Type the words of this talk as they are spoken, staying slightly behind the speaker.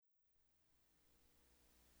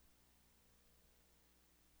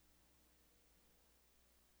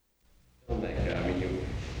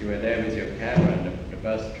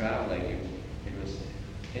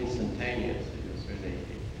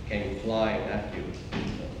have used.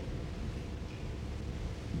 So.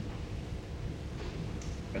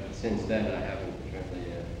 But since then, I haven't really.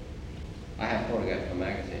 I have photographed for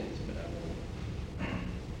magazines, but I'm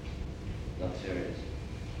not serious.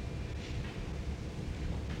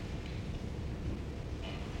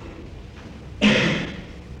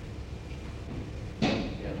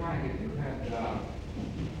 Frank, if you had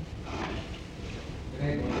been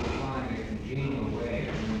able to find a congenial way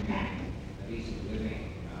of doing a decent living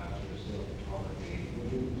through still photography, would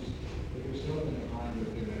you still have been inclined to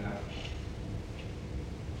give it up?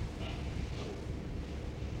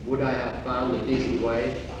 Would I have found a decent way?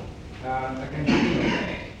 A congenial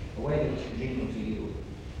way, a way that was congenial to you,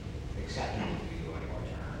 acceptable to you on your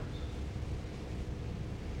terms.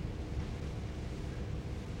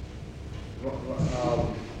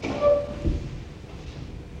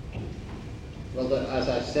 Well, as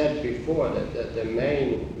I said before, that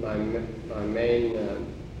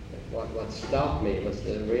what stopped me was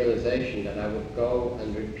the realization that I would go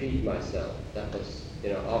and repeat myself. That was,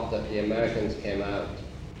 after the Americans came out.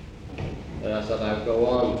 And I thought I'd go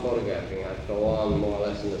on photographing, I'd go on more or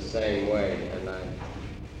less in the same way, and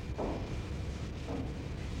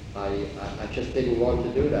I just didn't want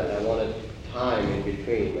to do that. I wanted time in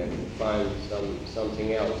between, maybe find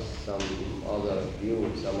something else, some other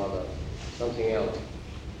view, something else.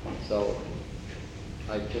 So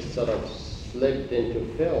I just sort of slipped into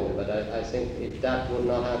film, but I think if that would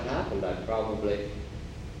not have happened, I probably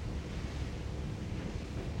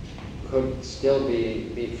could still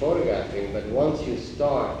be photographing, but once you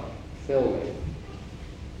start filming,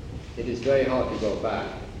 it is very hard to go back.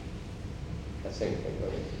 I think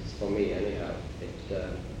it's for me anyhow.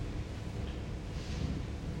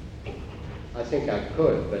 I think I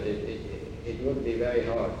could, but it would be very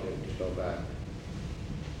hard to go back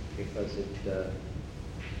because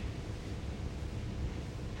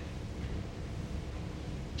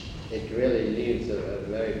it really leaves a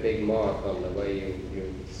very big mark on the way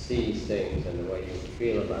you see things and the way you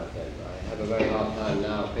feel about them. I have a very hard time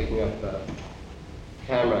now picking up a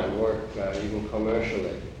camera and work even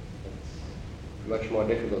commercially. It's much more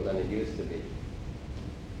difficult than it used to be.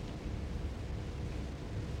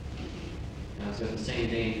 Now, is there the same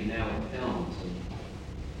danger now with films? And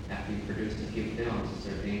after you've produced a few films, is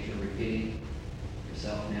there a danger of repeating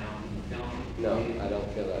yourself now in the film? No, I don't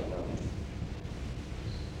feel that now.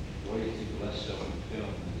 Why do you think less so in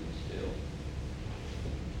film than in still?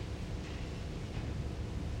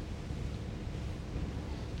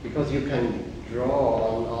 Because you can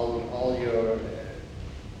draw on all your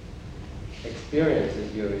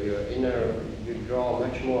experiences, your inner. You draw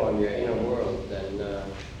much more on your inner world than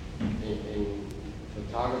in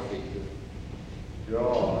photography. To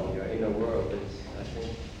draw on your inner world is, I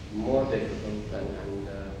think, more difficult and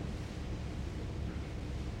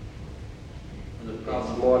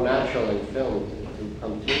it's more natural in film to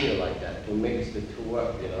continue like that, to mix the two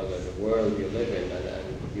up. The world you live in and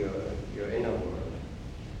your inner world.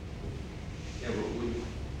 Yeah,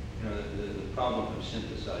 but the problem of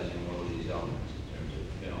synthesizing all these elements in terms of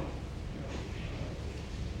film,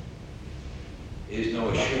 is no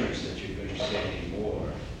assurance that you're going to say any more,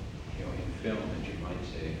 in film than you might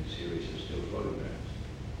say in a series of still photographs.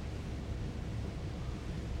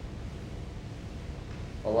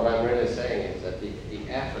 Well, what I'm really saying is that the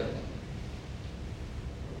effort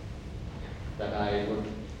that I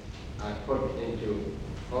put into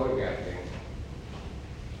photographing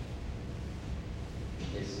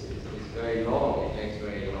is very long. It takes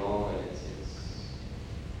very long, and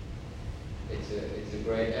it's a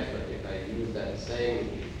great effort. If I use that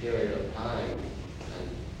same period of time and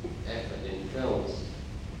effort in films,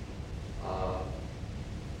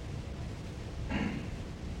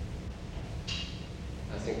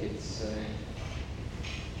 I think it's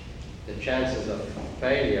the chances of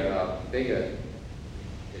failure are bigger.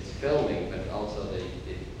 It's filming, but also the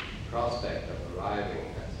prospect of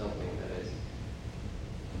arriving at something that is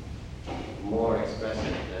more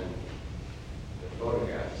expressive than the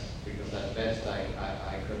photographs, because at best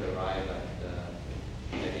I could arrive at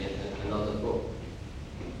maybe another book,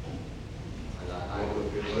 and I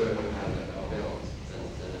would prefer to have a film than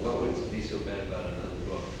What would be so bad about another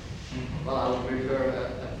book? Well, I would prefer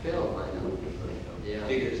a film. I don't prefer a film. Yeah.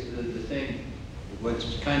 Because the thing,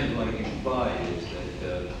 what's kind of like implied is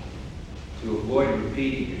that to avoid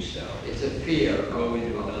repeating yourself, It's a fear. go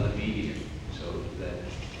into another medium, so that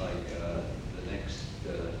like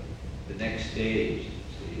the next stage,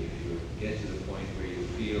 see, if you get to the point where you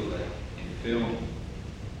feel that in film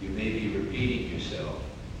you may be repeating yourself,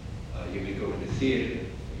 you may go into theater,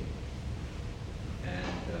 and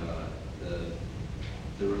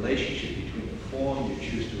the relationship between the form you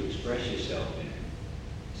choose to express yourself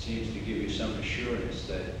seems to give you some assurance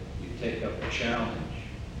that you take up a challenge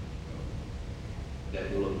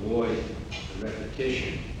that will avoid the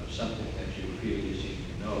repetition of something that you feel you seem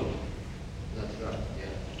to know. That's right, yeah.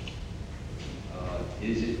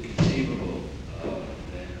 Is it conceivable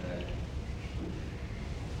then that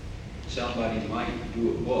somebody might do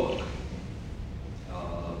a book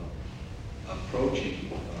approaching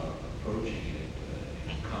it in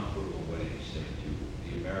a comparable way, say, to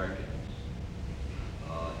the Americans,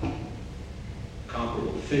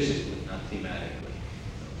 comparable physically, not thematically,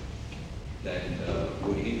 that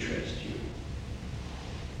would interest you?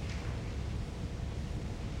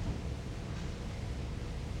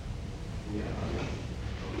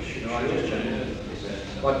 No, I'm just trying to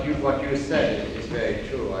understand. What you said is very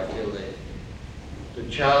true. I feel that the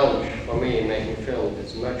challenge for me in making film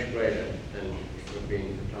is much greater than for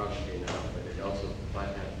being photography now, but it also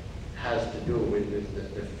has to do with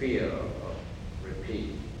the fear of repeat,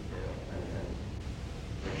 you know, and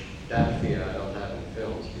that fear I don't have in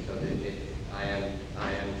films because I am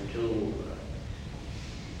too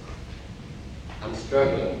I'm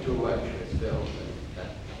struggling too much with film that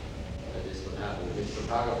this would happen. With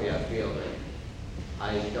photography, I feel that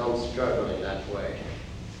I don't struggle in that way.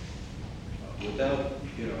 Without,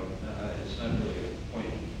 it's not really a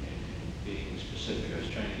point in being specific. I was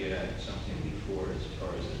trying to get at something before as far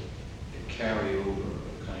as the carryover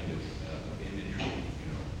of kind of imagery,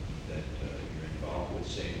 that you're involved with,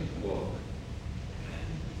 say, in the book, and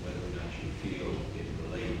whether or not you feel it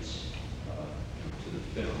relates to the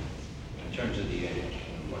film. In terms of the edge,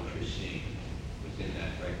 what you're seeing within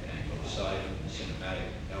that rectangle, aside from the cinematic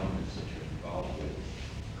elements that you're involved with,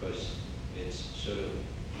 because it's sort of,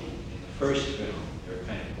 in the first film, there are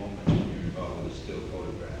kind of moments when you're involved with a still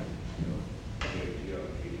photograph,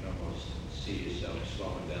 you can almost see yourself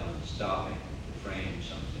slowing down and stopping to frame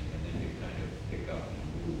something, and then you kind of pick up and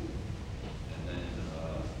move. And then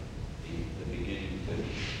the beginning to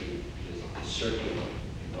the circular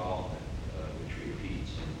involvement, which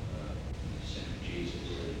repeats in the Sin of Jesus.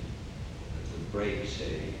 The break,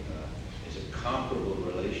 say, is a comparable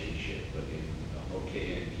relationship, but in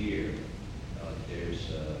Okay and Here, there's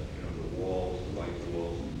the walls, the white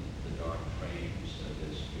walls, the dark frames.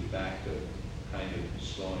 You're back to kind of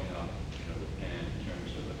slowing up, the pan in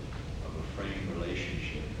terms of a frame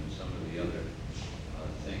relationship, and some of the other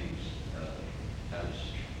things have,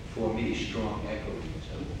 for me, strong echoings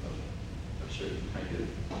of certain kind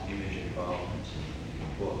of image involvements in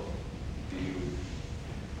the book.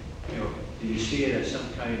 Do you see it as some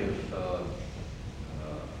kind of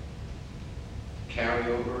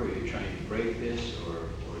carryover? Are you trying to break this, or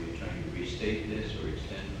are you trying to restate this, or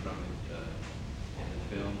extend from it in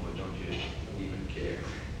the film, or don't you even care?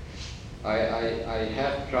 I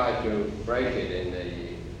have tried to break it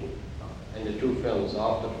in the two films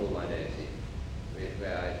after Pull My Daisy,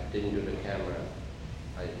 where I didn't do the camera.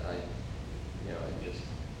 I just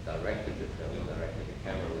directed the film, directed the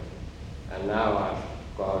camera, and now I've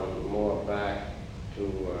gone more back to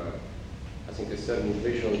I think a certain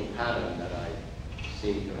visual pattern that I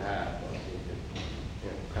seem to have, or seem to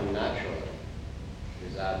come naturally,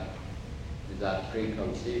 without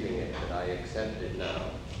preconceiving it, but I accept it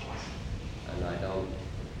now, and I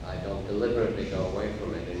don't deliberately go away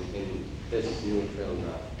from it in this new film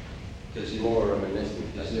now. Does it, more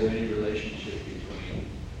reminiscent. Is there any relationship between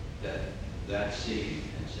that scene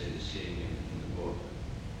and, say, the scene in the book?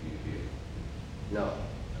 Do you feel? No.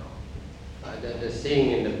 No. The scene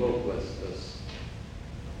in the book was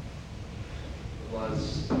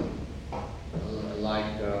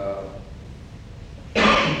like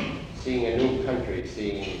seeing a new country,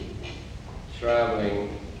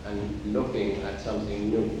 traveling and looking at something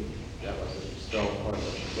new. That was a strong point of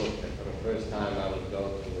the book. That for the first time I would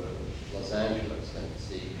go to Los Angeles and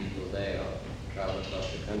see people there, or travel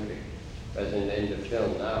across the country. But in the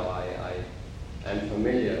film now, I am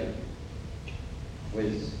familiar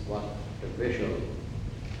with what the visual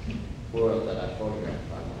world that I photograph.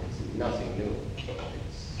 It's nothing new.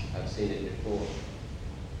 I've seen it before.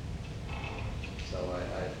 So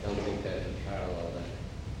I don't think there's a parallel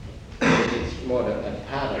there. It's more a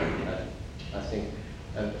pattern that I think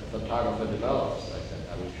a photographer develops.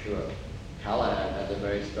 I'm sure Callahan has a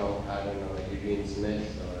very strong pattern, or Eugene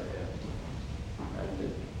Smith, or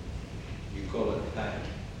and You call it a pattern?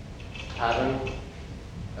 pattern.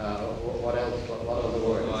 What else? What other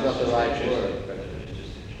word? Well, It's not the right word, but It's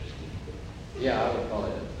just interesting. yeah, I would call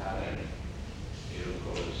it a pattern. You don't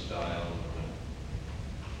call it a style, or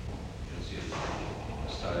you don't see a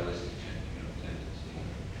stylistic tendency.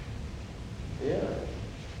 Yeah.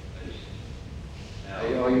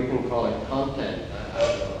 Now, Or you can call it content. I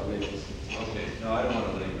don't know. I mean, it's okay, no, I don't want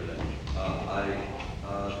to labor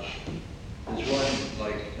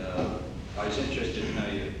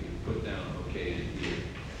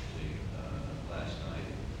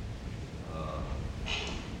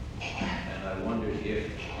if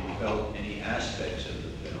you felt any aspects of the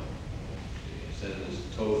film, instead of this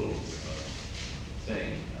total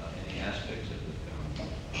thing, any aspects of the film,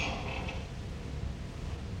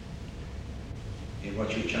 in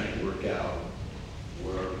what you're trying to work out,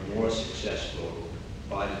 were more successful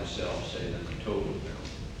by themselves, say, than the total film.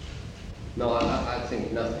 No, I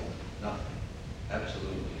think nothing. Nothing.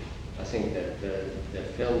 Absolutely. I think that the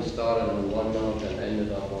film started on one note and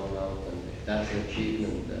ended on one note, and if that's an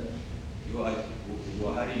achievement, Well,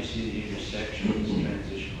 how do you see the intersection, this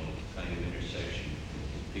transitional kind of intersection of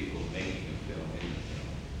people making a film, in the film?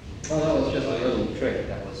 well, that was just a little trick.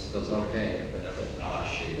 That was okay.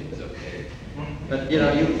 Shit, it's okay. But you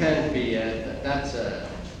know, you can't be.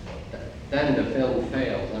 Then the film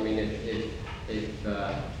fails. I mean, if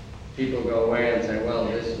people go away and say, "Well,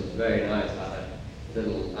 this was very nice," how that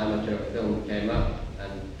little amateur film came up,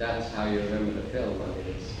 and that's how you remember the film. I mean,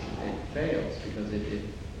 it fails because it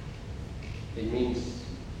means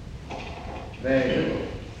very little.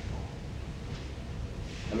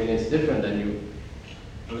 I mean, it's different than you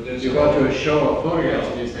go to a show of photographs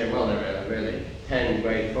and you say, well, there are really 10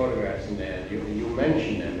 great photographs in there. You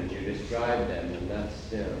mention them and you describe them, and that's,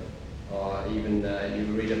 you know, or even you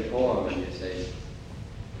read a poem and you say,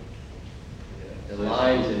 the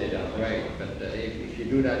lines in it are great, but if you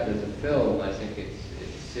do that with a film, I think it's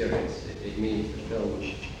serious. It means the film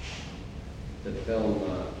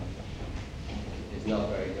is not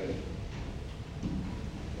very good.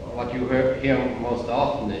 What you hear most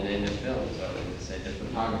often in the films are to say the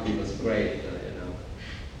photography was great, you know.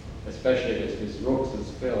 Especially with Rooks'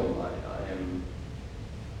 film, I am,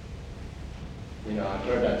 you know, I've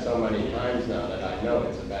heard that so many times now that I know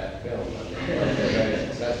it's a bad film. I mean, it's a very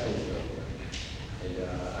successful film. I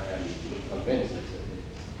am convinced it's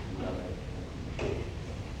not.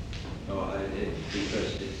 No,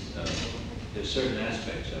 because there's certain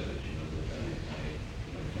aspects of it, you know, that I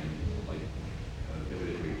can like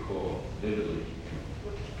vividly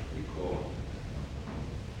recall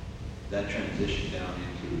that transition down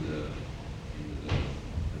into the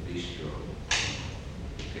bistro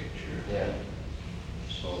picture. Yeah.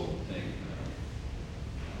 This whole thing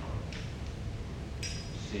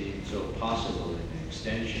seemed so possible in the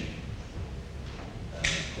extension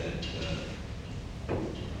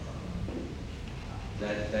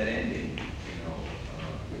that ending, you know,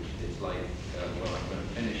 which is like, well, I'm going to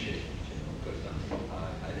finish it, you know, because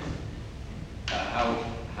how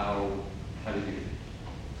did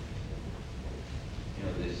you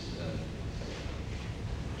know, this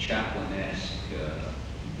Chaplin-esque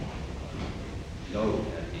note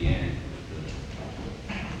at the end,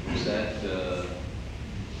 was that, do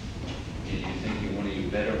you think one of your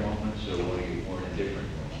better moments or one of your more indifferent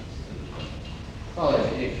moments to the film? Well,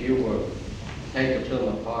 if you were take the film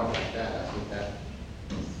apart like that, I think that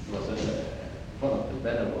was one of the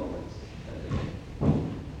better moments.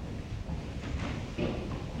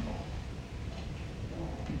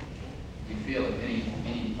 Do you feel if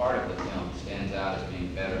any part of the film stands out as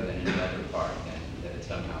being better than another part, then that it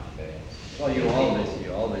somehow fails? Well, you always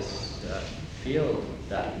feel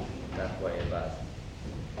that way about,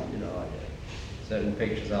 you know, certain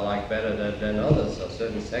pictures I like better than others, or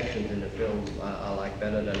certain sections in the film I like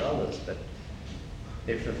better than others. But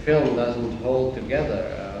if a film doesn't hold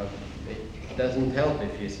together, it doesn't help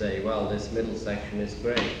if you say, well, this middle section is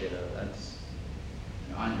great, you know, that's...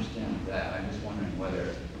 No, I understand that. I'm just wondering whether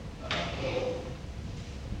it's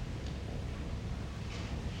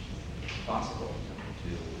possible to,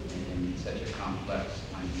 in such a complex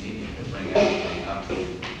kind of medium, to bring everything up to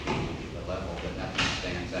the level that nothing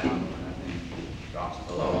stands out, nothing drops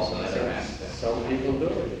below all the other aspects. Some people do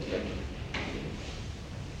it.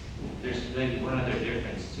 There's maybe one other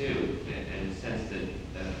difference too, in the sense that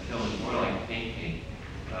film is more like painting.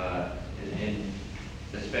 In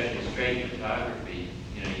especially straight photography,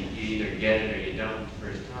 you know, you either get it or you don't the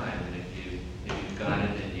first time, and if you've got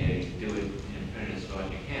it, then you do it in print as well as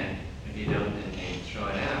you can. If you don't, then you throw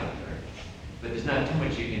it out. But there's not too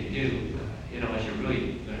much you can do, you know, unless you're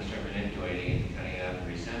really going to start manipulating it and cutting it out and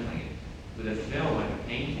reassembling it. With a film, like a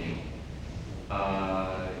painting,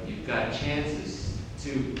 you've got chances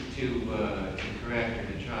to correct or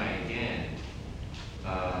to try again,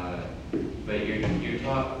 but you're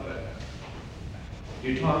talking,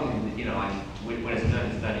 you know, when it's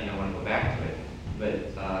done, you don't want to go back to it. But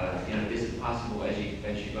you know, this is possible as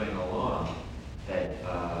you're going along that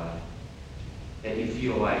you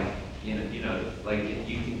feel like you know, like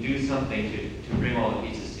you can do something to bring all the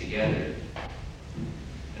pieces together.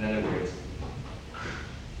 In other words,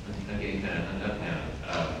 I'm getting kind of hung up now.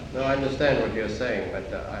 No, I understand what you're saying,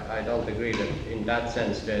 but I don't agree that in that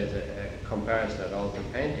sense there's a comparison at all to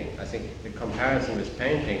painting. I think the comparison with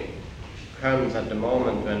painting comes at the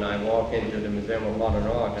moment when I walk into the Museum of Modern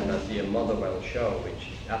Art and I see a Motherwell show,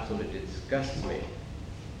 which absolutely disgusts me.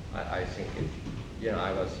 I think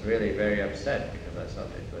I was really very upset because I thought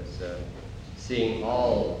it was seeing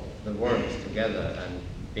all the works together and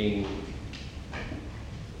being,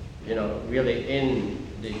 really in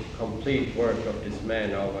the complete work of this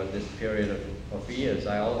man over this period of years.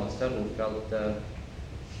 I all of a sudden felt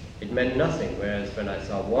it meant nothing, whereas when I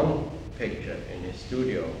saw one picture in his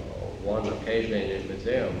studio or one occasionally in a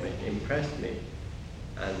museum, it impressed me.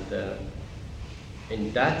 And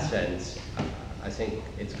in that sense, I think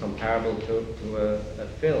it's comparable to a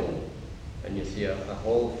film. When you see a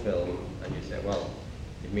whole film and you say, well,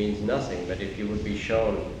 it means nothing, but if you would be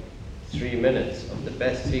shown 3 minutes of the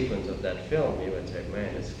best sequence of that film, you would say,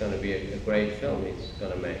 man, it's going to be a great film he's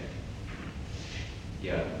going to make.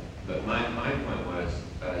 Yeah, but my point was,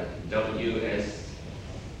 don't you as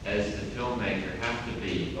the filmmaker have to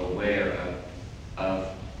be aware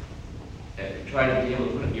of try to be able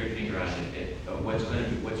to put your finger on it, what's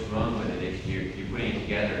wrong with it if you're putting it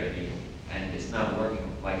together and it's not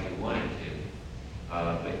working like you want it to.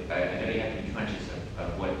 But I know you have to be conscious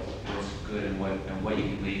of what's good and what you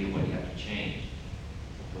can leave and what you have to change.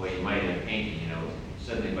 The way you might in a painting,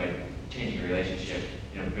 suddenly by changing your relationship,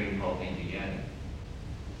 bring the whole thing together.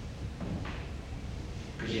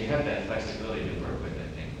 Because you have that flexibility to work with, I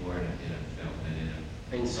think, more in a film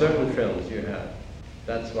than in certain films you have.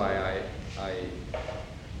 That's why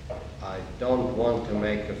I don't want to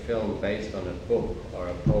make a film based on a book or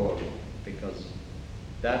a poem, because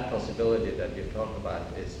that possibility that you talk about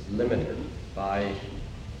is limited by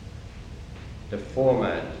the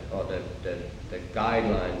format or the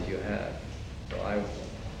guidelines you have. So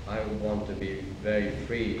I want to be very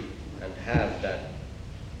free and have that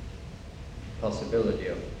possibility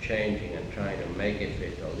of changing and trying to make it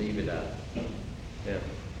fit or leave it out. Yeah.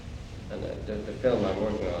 And the film I'm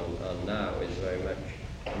working on now is very much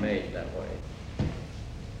made that way.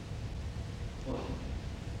 Well,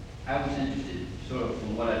 I was interested, sort of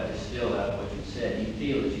from what I've distilled out of what you said, you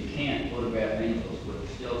feel that you can't photograph angels with a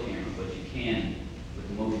still camera, but you can with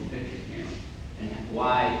the motion picture camera. And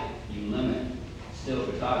why you limit still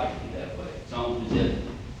photography that way. It's almost as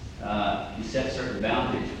if you set certain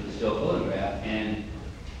boundaries for the still photograph, and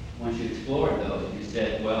once you explored those, you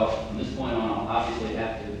said, well, from this point on, I'll obviously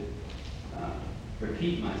have to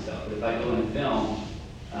repeat myself. But if I go in film,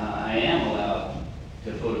 I am allowed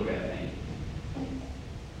to photograph angels.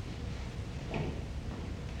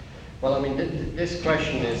 Well, I mean, this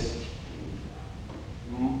question is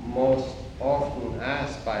most often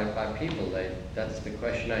asked by people. That's the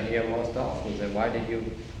question I hear most often. Is why did you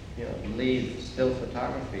leave still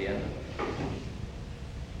photography? And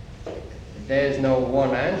there's no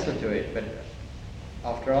one answer to it. But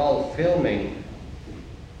after all, filming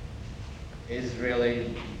is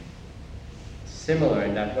really similar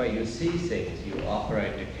in that way. You see things. You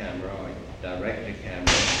operate the camera or you direct the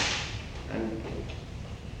camera, and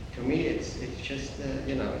to me, it's just,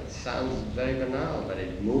 it sounds very banal, but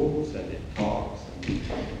it moves and it talks.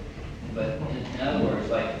 But in other words,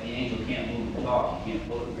 like the angel can't move and talk, you can't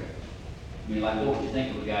photograph. I mean, like what would you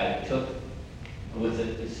think of a guy that took, with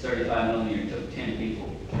this 35 millimeter, took 10 people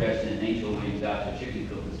dressed in angel wings out to a chicken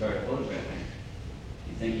coop and started photographing?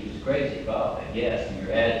 You think he was crazy, probably, I guess, and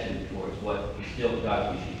your attitude towards what still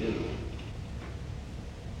photography should do.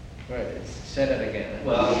 Right, say that again.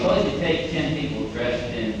 Well, suppose you take 10 people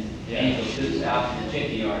dressed in angel suits out to the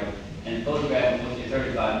chicken yard and photograph them with your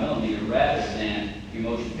 35 millimeter rather than your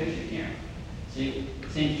motion picture camera. See,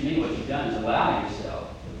 it seems to me what you've done is allow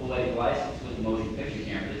yourself the poetic license with the motion picture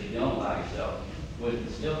camera that you don't allow yourself with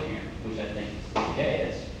the still camera, which I think is okay.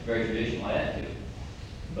 That's a very traditional attitude.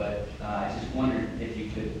 But I just wondered if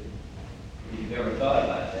you've ever thought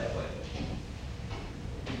about it that way.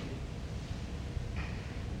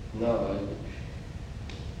 No.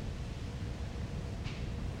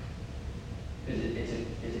 Because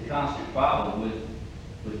it's a constant problem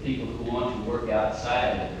with people who want to work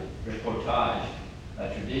outside of the reportage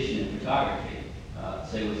tradition in photography.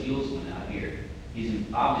 Say with Hulsman out here, he's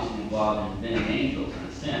obviously involved in inventing angels in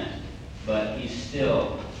a sense, but he's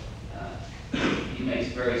still, he makes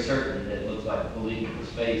very certain that it looks like a believable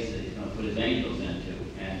space that he's going to put his angels into.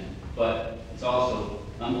 But it's also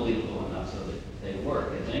unbelievable enough so that they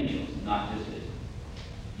work as angels, not just as,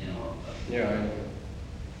 Yeah, I know.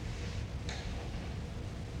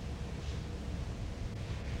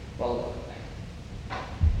 Well,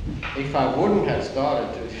 if I wouldn't have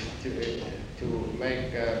started to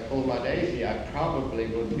make Pull My Daisy, I probably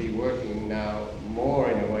would be working now more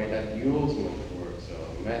in a way that Hulsman works,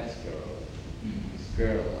 or Metzger, or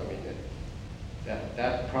girl. I mean,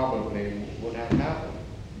 that probably would have happened.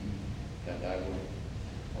 That I would,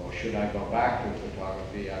 or should I go back to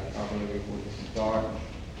photography, I probably would start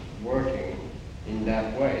working in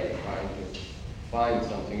that way, trying to find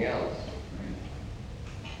something else.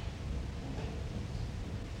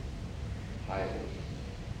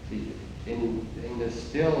 In the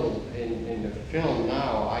still, in the film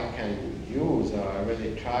now, I can use, or I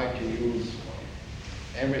really try to use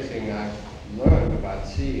everything I've learned about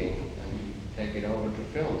seeing and take it over to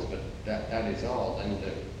films, but that is all, and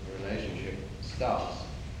the relationship stops.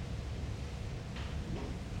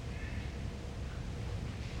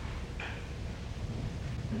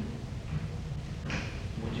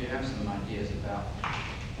 Would you have some ideas about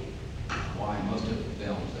why most of the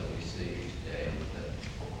films that we see today, the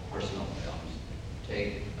personal films,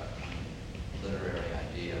 take a literary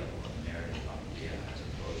idea or a narrative idea as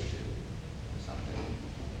opposed to something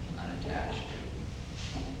unattached to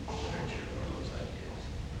literature or those ideas?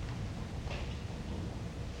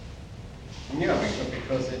 Yeah,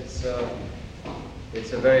 because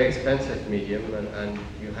it's a very expensive medium, and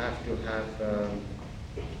you have to have.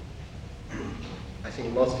 I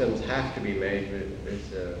think most films have to be made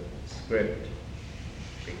with a script,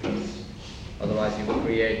 because otherwise you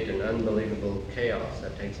create an unbelievable chaos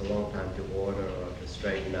that takes a long time to order or to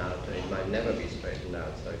straighten out. It might never be straightened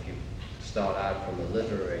out. So if you start out from a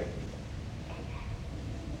literary,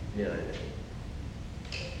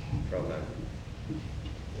 from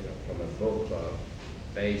a book or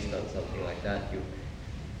based on something like that,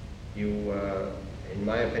 you in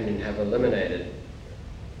my opinion, have eliminated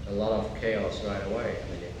a lot of chaos right away. I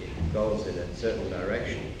mean, it goes in a certain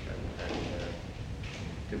direction, and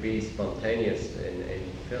to be spontaneous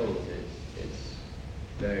in films is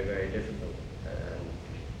very, very difficult, and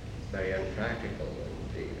it's very unpractical.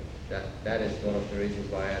 And that is one of the reasons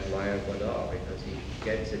why I admire Godard, because he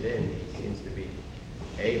gets it in. He seems to be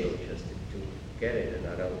able just to get it, and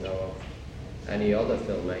I don't know of any other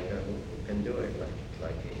filmmaker who can do it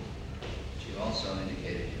like he. But you also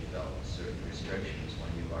indicated you felt certain restrictions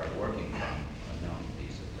when you are working from a known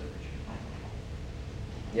piece of literature.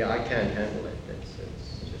 Yeah, I can't handle it. It's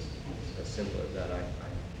just as simple as that. I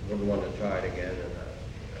wouldn't want to try it again, and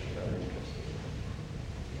I'm not interested.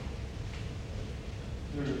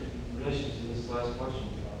 In relation to this last question,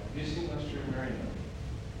 have you seen Lester and Marion?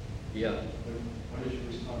 Yeah. What is your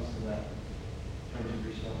response to that in terms of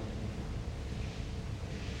yourself?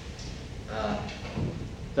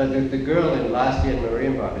 So the girl in Last Year in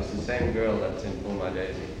Marienbad is the same girl that's in Pull My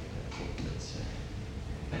Daisy.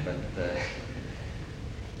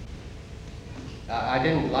 I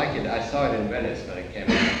didn't like it. I saw it in Venice when it came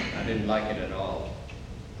out. I didn't like it at all.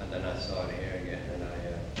 And then I saw it here again, and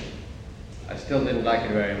I still didn't like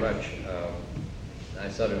it very much. I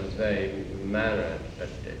thought it was very mannered, but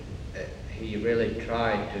he really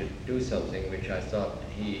tried to do something which I thought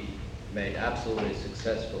he made absolutely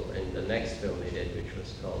successful in the next film he did, which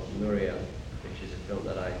was called Nuria, which is a film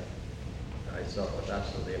that I thought was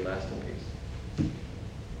absolutely a masterpiece.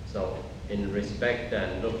 So in respect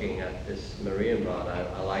and looking at this Marienbad,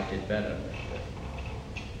 I liked it better.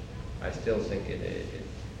 I still think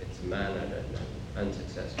it's mannered and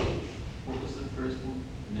unsuccessful. What was the first one?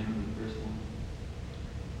 The name of the first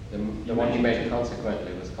one? The one you made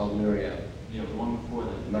consequently was called Nuria. Yeah, the one before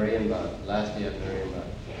that. Marienbad, Last Year at Marienbad.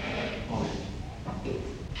 Oh.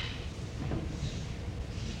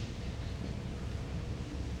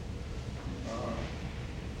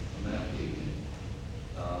 Matthew,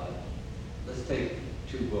 let's take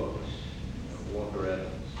two books, Walker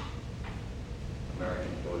Evans,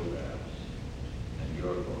 American Photographs, and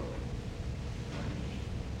your book.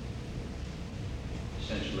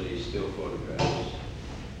 Essentially still photographs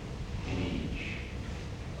in each.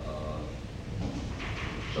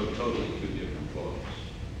 So totally two different books.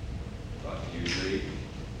 But do you agree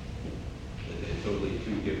that they're totally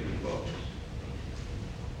two different books?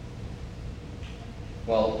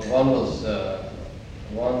 Well,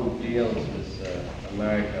 one deals with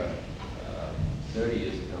America 30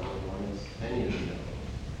 years ago, and one is 10 years ago.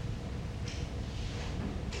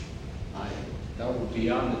 I don't.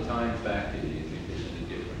 Beyond the time factor, do you think there's a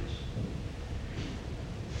difference?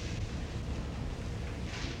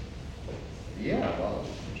 Yeah, well,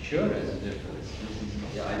 sure there's a difference.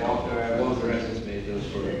 Yeah, I know. Walker Evans made those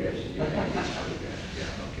photographs and you made these photographs.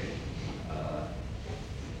 Yeah, okay.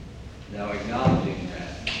 Now acknowledging that,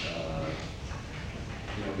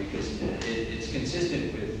 because it's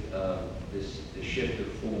consistent with the shift of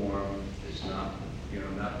form, it's not,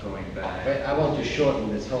 not going back. But I want to shorten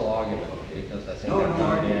this whole argument because I think I've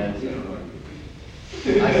already answered.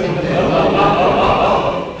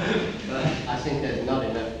 I think there's nothing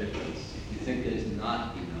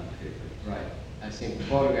not enough difference. Right. I think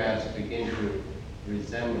photographs begin to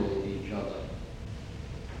resemble each other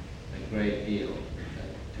a great deal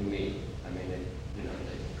to me. I mean,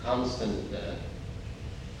 the constant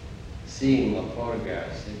seeing of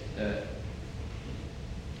photographs,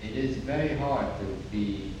 it is very hard to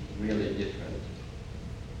be really different.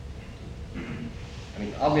 I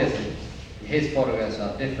mean, obviously, his photographs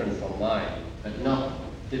are different from mine, but not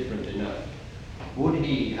different enough. Would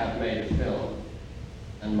he have made a film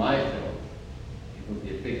and my film? It would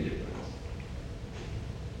be a big difference.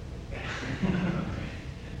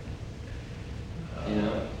 You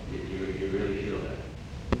know? You really feel that?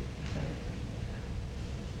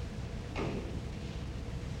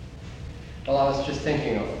 Well, I was just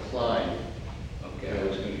thinking of Klein. Okay, I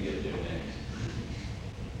was going to get there next.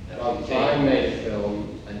 Well, Klein made a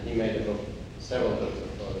film, and he made a book, several books of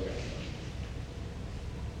photographs.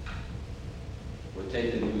 We'll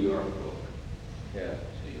take the New York book. Yeah.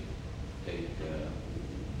 See, take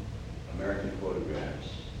American photographs,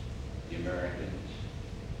 the Americans,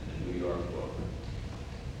 and the New York book.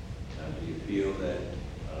 Now, do you feel that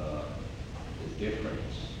the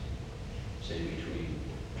difference, say, between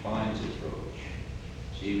Klein's approach,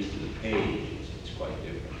 see, even to the page, it's quite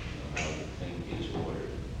different, how the thing is ordered,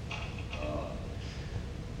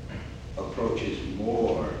 approaches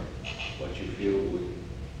more what you feel would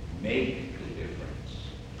make the difference?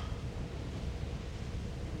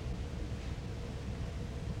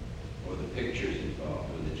 Or the pictures involved,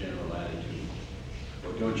 or the general attitude?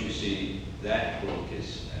 Or don't you see that book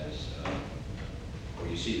as or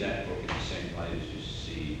you see that book in the same light as you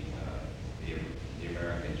see the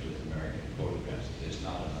Americans with American photographs? There's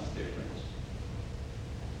not enough difference.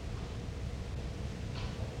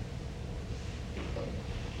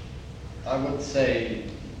 I would say,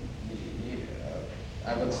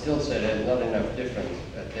 I would still say there's not enough difference,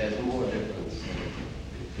 but there's more difference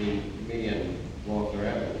between me and Walter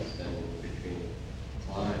Evans than between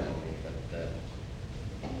Klein and me. But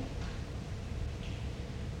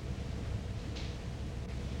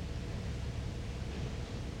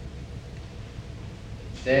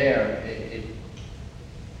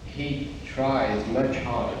he tries much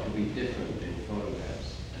harder to be different in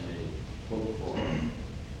photographs and in book form.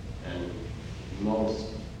 And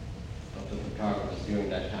most of the photographers during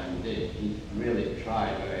that time did. He really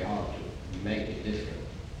tried very hard to make it different.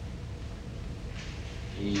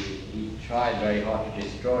 He tried very hard to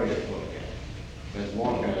destroy the photograph. Whereas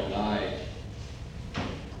Walker and I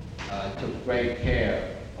took great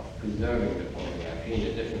care of preserving the photograph, he in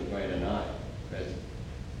a different way than I.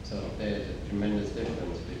 So there's a tremendous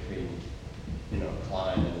difference between,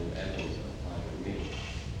 Klein and Evans, or Klein and me.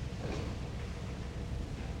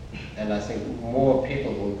 And I think more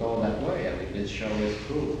people will go that way. I mean, this show is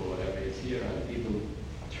proof, or whatever is here, and people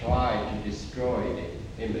try to destroy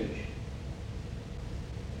the image.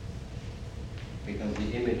 Because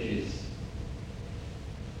the image is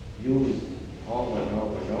used over and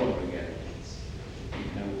over and over again.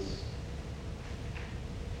 It becomes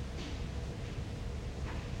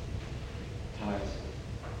tiresome.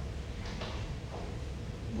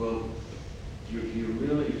 Well, you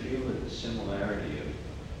really feel that the similarity of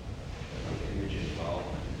image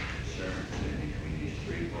involvement and concern between these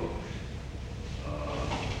three books.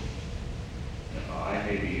 I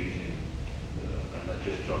may be using, I'm not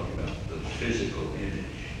just talking about the physical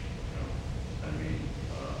image. I mean,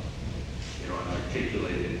 an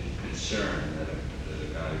articulated concern that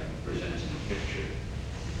a guy presents in a picture,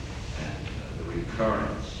 and the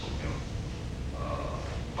recurrence,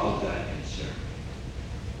 of that concern.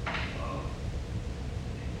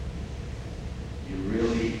 You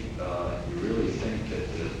really think that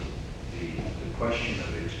the question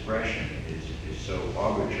of expression is so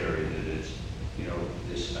arbitrary that it's,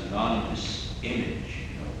 this anonymous image,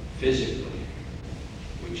 physically,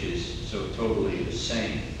 which is so totally the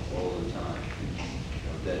same all the time,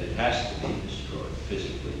 that it has to be destroyed,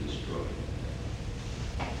 physically destroyed.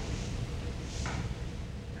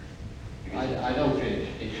 I don't think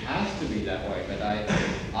it has to be that way, but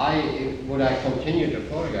would I continue to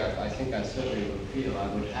photograph, I think I certainly would feel I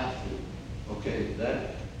would have to. Okay,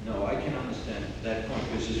 I can understand that point,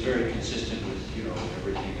 because it's very consistent with,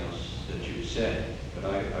 everything else that you said. But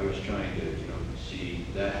I was trying to, see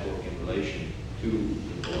that book in relation to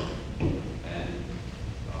the book, and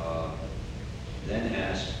then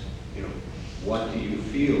ask, what do you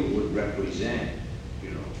feel would represent,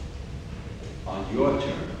 on your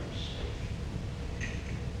terms,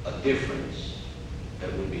 a difference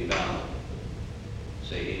that would be valid,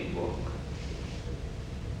 say, in a book?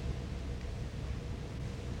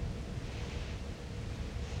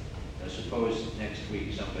 Now, suppose next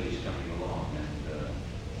week somebody's coming along and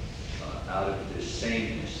out of this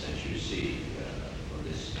sameness that you see, or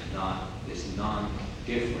this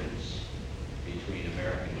non-difference between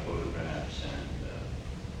American photographs and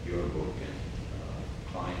your book and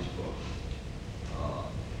Klein's book.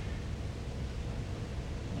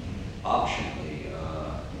 Optionally,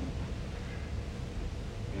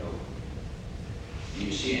 do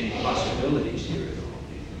you see any possibilities here at all?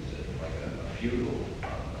 Do you think that, like a feudal,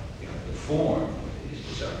 the form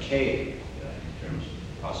is archaic in terms of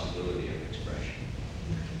possibility of expression?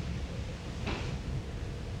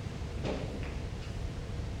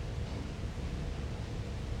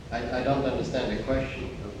 I don't understand the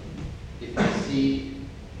question. If I see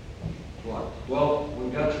what? Well, we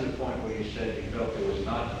got to the point where you said you felt there was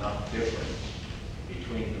not enough difference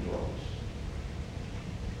between the books,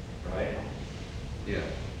 right? Yeah.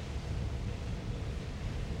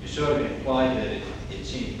 You sort of implied that it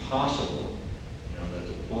seemed possible, that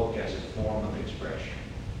the book as a form of expression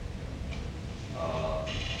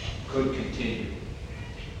could continue.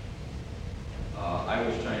 I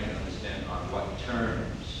was trying to understand on what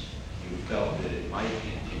terms you felt that it might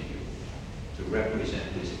continue to represent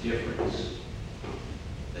this difference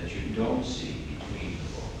that you don't see between the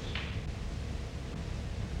books.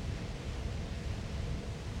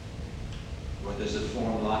 Or does the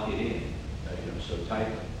form lock it in, so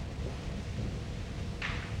tightly?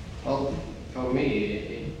 Well, for me,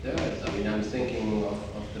 it does. I mean, I'm thinking of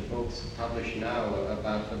the books published now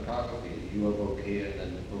about photography. Your book here, and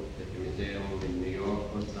then the book that the museum in New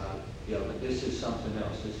York puts out. Yeah, but this is something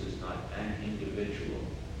else. This is not an individual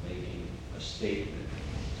making a statement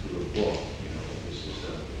through a book. This is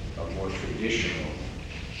a more traditional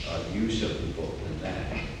use of the book than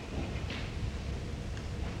that.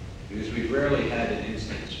 Because we've rarely had an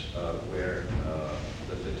instance where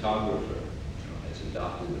the photographer has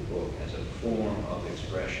adopted the book as a form of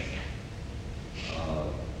expression.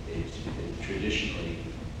 It's traditionally,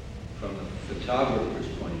 from the photographer's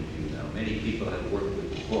point of view now, many people have worked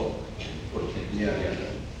with the book and put things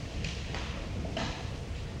together.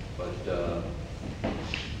 But,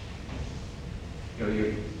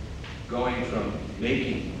 you're going from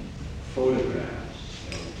making photographs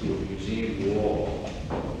to a museum wall,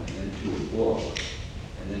 and then to a book,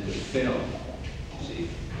 and then to film. See,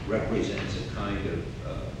 represents a kind of,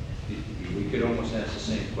 we could almost ask the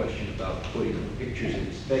same question about putting pictures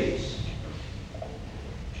in space.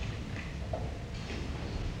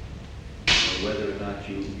 Whether or not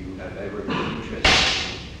you have ever been interested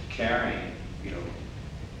in carrying,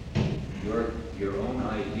 your own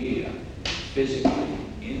idea physically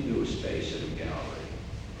into a space of a gallery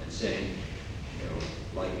and saying,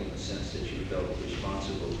 like in the sense that you felt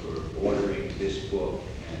responsible for ordering this book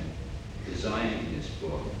and designing this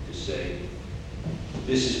book to say,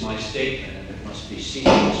 this is my statement and it must be seen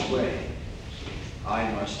this way.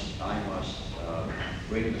 I must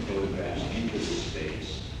bring the photographs into the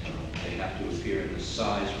space. They have to appear in the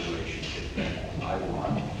size relationship that I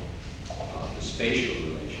want, the spatial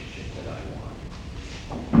relationship that I want.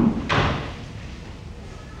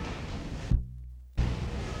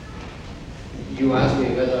 You asked me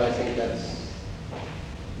whether I think that's...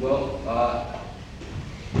 Well,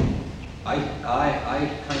 I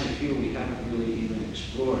kind of feel we haven't really even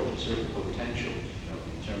explored certain potentials,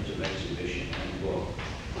 in terms of exhibition and book,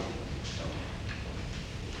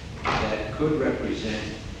 that could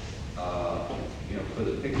represent, for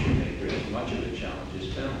the picture maker, as much of a challenge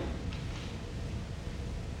as film.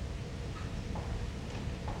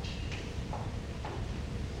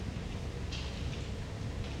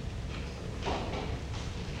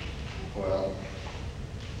 Well,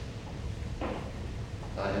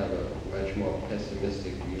 I have a much more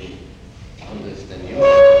pessimistic view on this than you.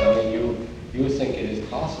 I mean, you think it is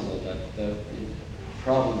possible that it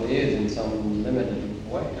probably is in some limited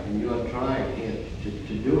way. I mean, you are trying here to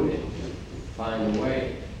do it, to find a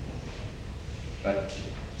way. But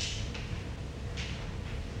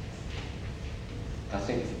I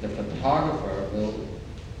think the photographer will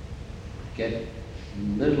get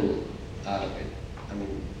little out of it. I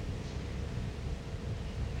mean,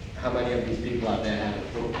 how many of these people out there have a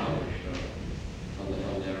book published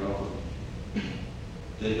on their own?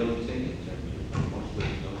 They don't think in terms of, most of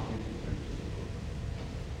them don't think in terms of the book.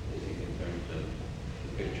 They think in terms of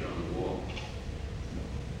the picture on the wall.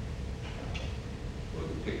 Or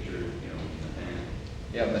the picture, in the hand.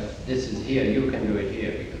 Yeah, but this is here, you can do it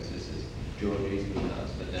here because this is George Eastman's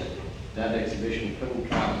house, but that exhibition couldn't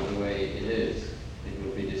travel the way it is. It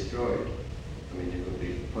would be destroyed. I mean, it would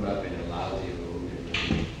be put up in a lousy room. It would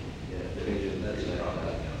be, the picture, That's a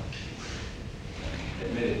problem,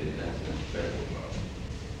 Admittedly, that's a terrible problem.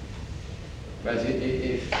 But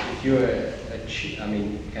if you're a can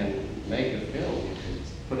make a film, you can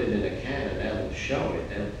put it in a can and they'll show it.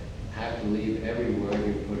 They'll have to leave every word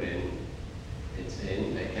you put in. It's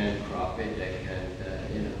in. They can't crop it. They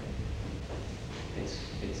can't, you know.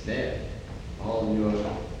 It's there. All your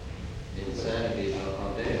insanities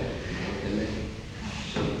are there. What they make.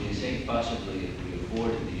 So do you think possibly if we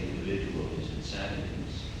afforded the individual his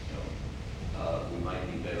insanities, we might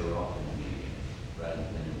be better off in the medium rather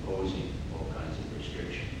than imposing all kinds of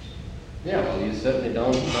restrictions? Yeah, well, you certainly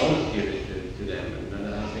don't give it to them,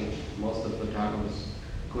 and I think most of the photographers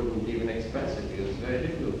couldn't even express it because it's very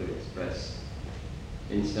difficult to express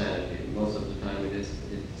insanity. Most of the time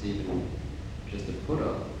it's even just a put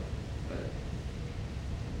on, but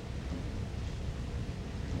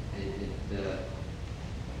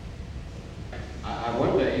I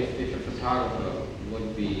wonder if a photographer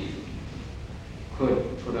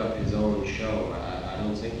could put up his own show. I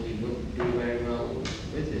don't think he would do very well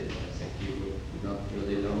with it. I think he would not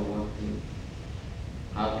really know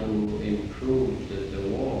how to improve the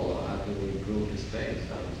wall or how to improve the space.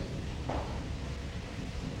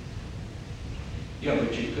 Yeah,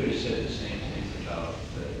 but you could have said the same thing about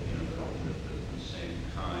the same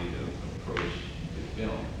kind of approach to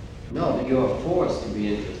film. No, you are forced to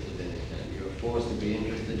be interested in it, and you're forced to be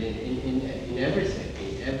interested in everything,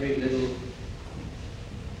 in every little,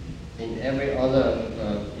 in every other,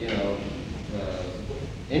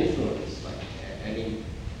 influence, like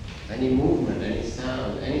any movement, any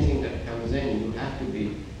sound, anything that comes in, you have to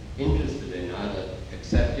be interested in, either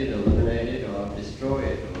accept it, eliminate it, or destroy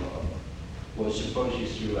it, or. Well, suppose you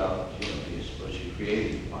threw out, suppose you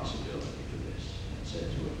created the possibility for this and said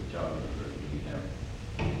to a photographer, we have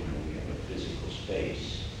a physical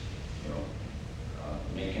space,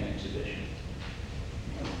 make an exhibition.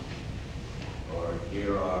 Or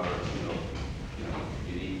here are,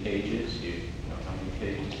 you need pages, how many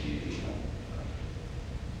pages do you need?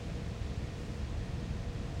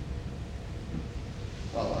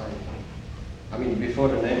 Well, I mean, before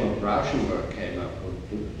the name of Rauschenberg came up,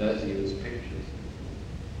 who does use pictures,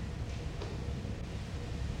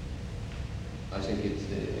 I think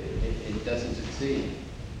it doesn't succeed,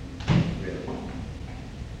 really.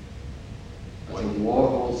 I think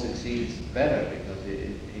Warhol succeeds better because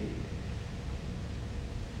it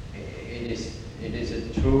is a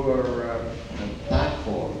truer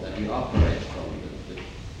platform that you operate from,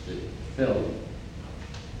 the film.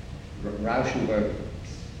 Rauschenberg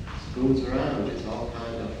screws around with all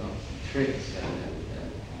kinds of tricks and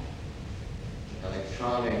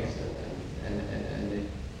electronics and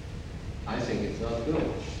I think it's not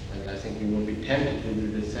good. And I think you will be tempted to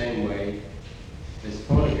do the same way with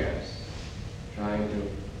photographs, trying to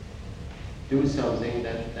do something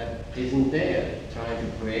that isn't there, trying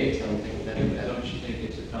to create something that. Don't you think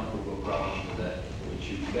it's a comparable problem to that which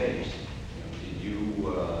you faced? Did you,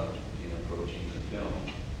 in approaching the film,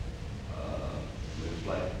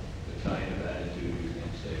 reflect the kind of attitude you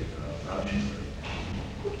can say Rauschenberg?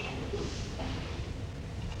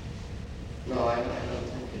 No, I don't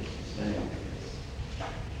think it's the same.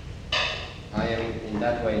 I am, in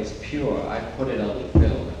that way, it's pure. I put it on the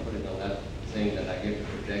film. I put it on that thing that I give the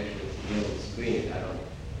projection. It's a real screen.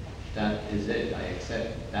 That is it. I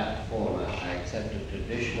accept that format. I accept the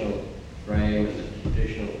traditional frame and the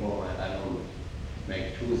traditional format. I don't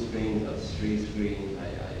make 2 screens or 3 screens.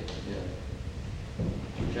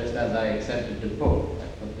 Just as I accepted the book. I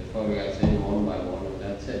put the photographs in one by one, and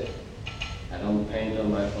that's it. I don't paint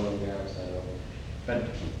on my photographs. But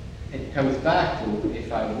it comes back to,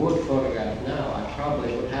 if I would photograph now, I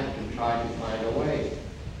probably would have to try to find a way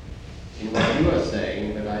in what you are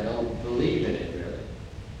saying, but I don't believe in it really.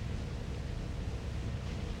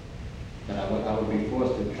 But I would be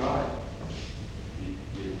forced to try.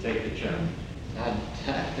 You take the challenge. I'd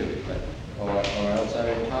have to, or else I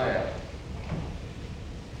retire.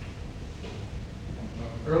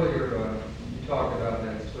 Earlier, you talked about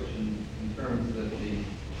that switch in terms of the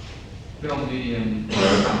film medium,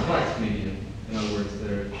 complex medium. In other words,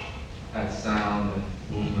 there has sound and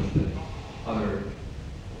movement and other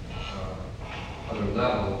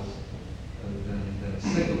levels than a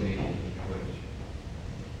single medium switch.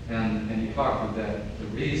 And you talked about that the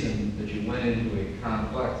reason that you went into a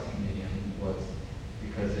complex medium was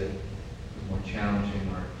because it was more challenging,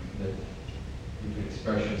 or that you could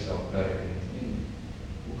express yourself better.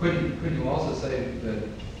 Couldn't you also say that,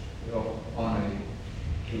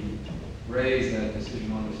 to raise that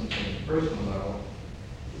decision onto something personal level,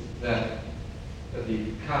 that the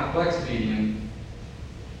complex medium,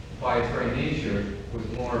 by its very nature, was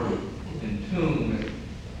more in tune with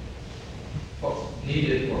what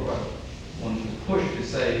needed or what one was pushed to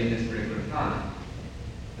say in this particular time?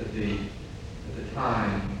 That the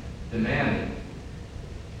time demanded,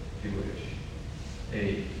 if you wish,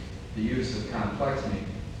 the use of complex media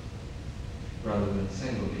rather than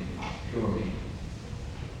single media, pure media.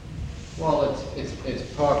 Well, it's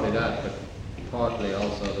partly that, but partly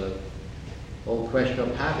also the whole question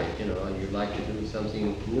of habit, you know, and you like to do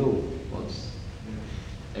something new once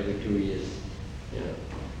every 2 years, you know.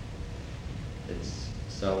 It's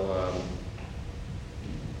so,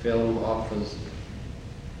 film offers,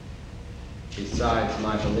 besides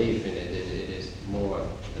my belief in it, it is more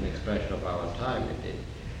an expression of our time.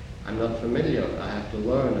 I'm not familiar, I have to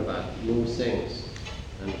learn about new things,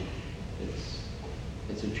 and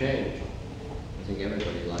it's a change. I think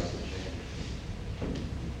everybody likes a change.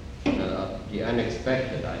 The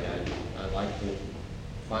unexpected, I like to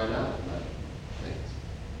find out about things.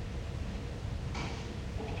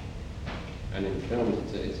 And in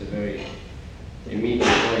films, it's a very immediate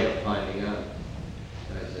way of finding out.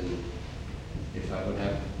 As in, if I would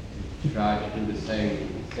have to try to do the same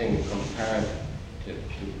thing compared to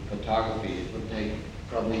photography, it would take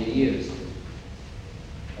probably years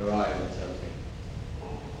to arrive at something.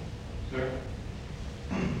 Sir?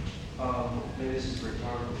 Maybe this is a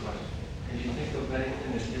rhetorical question. Can you think of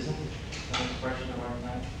anything that isn't an expression of our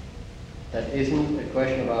time? That isn't a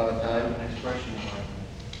question of our time. An expression of our time.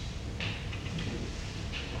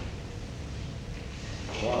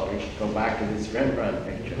 Well, we should go back to this Rembrandt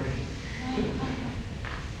picture.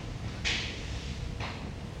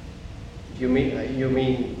 You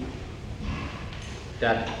mean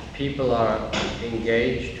that people are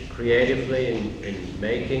engaged creatively in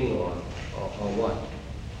making or what?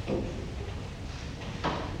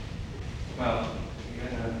 Well,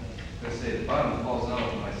 let's say the bottom falls out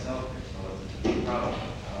of myself, so it's a problem.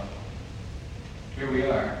 Here we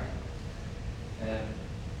are, and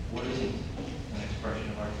what isn't an expression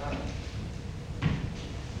of our time?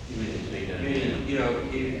 You know,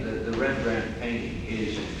 the Rembrandt painting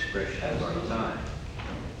is an expression of our time.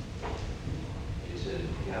 Is it,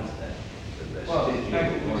 you know, the best Well, the digital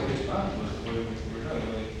fact that form. we're responsible for what we're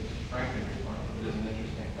doing, frankly, responsible is an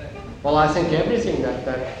interesting thing. Well, I think everything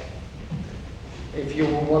that if you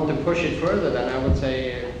want to push it further, then I would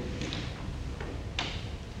say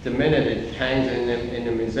the minute it hangs in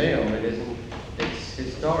a museum, it's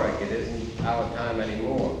historic, it isn't our time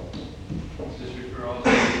anymore. Does this refer also to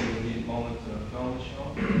the moment the film is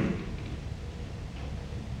shown?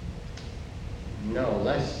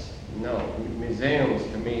 No. Museums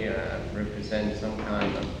to me represent some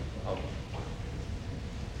kind of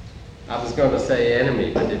I was going to say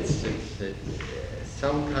enemy, but it's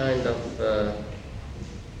some kind of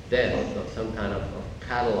death or some kind of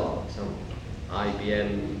catalog, some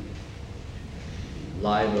IBM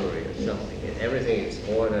library or something. Everything is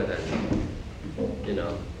ordered and, you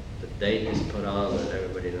know, the date is put on and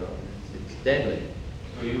everybody knows. It's deadly.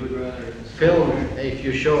 So you would rather... Film, if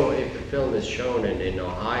the film is shown in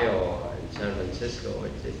Ohio or in San Francisco,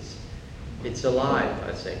 it's alive,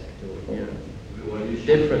 I think, you know,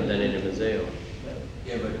 different than in a museum.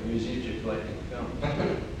 Yeah, but museums are collecting film.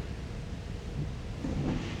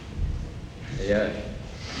 Yeah.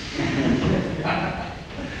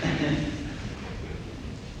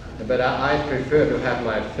 But I prefer to have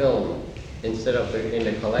my film, instead of in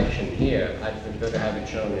the collection here, I prefer to have it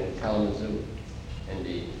shown in Kalamazoo, in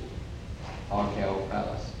the RKO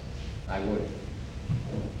Palace. I would.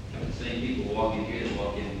 The same people walk in here that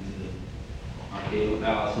walk into the Arcade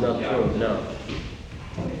Palace. Not true, no.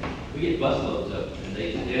 We get busloads of them, and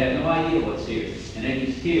they have no idea what's here. And they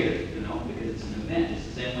just here, you know, because it's an event. It's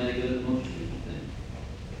the same way they go to the motion picture thing.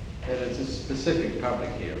 And it's a specific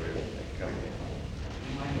public here, really, that come here.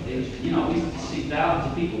 You know, we see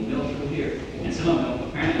thousands of people mill through here, and some of them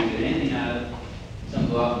apparently don't get anything out of it. Some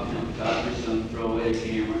go out and become photographers, some throw away their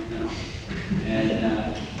camera, you know. And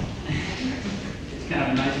it's kind of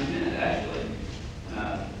a nice event, actually.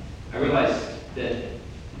 I realized that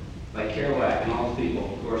by Kerouac and all those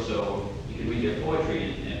people, of course, so you can read their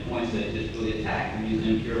poetry and points that just really attack the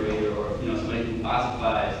museum curator or, you know, somebody who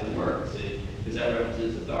ossifies the work, see, because that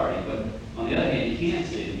represents authority. But on the other hand, you can't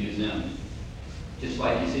see the museum, just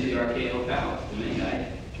like you see the RKO Palace. To me,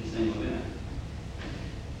 the same event.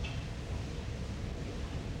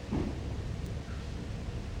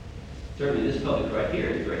 Certainly, this public right here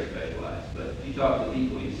is very specialized, but if you talk to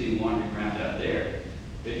people, you see them wandering around out there,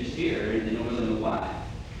 they're just here, and they don't really know why.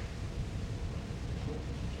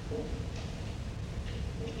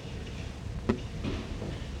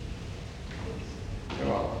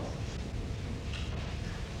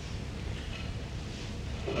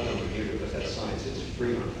 I know we're here because that sign says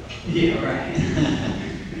Fremont. Yeah, right.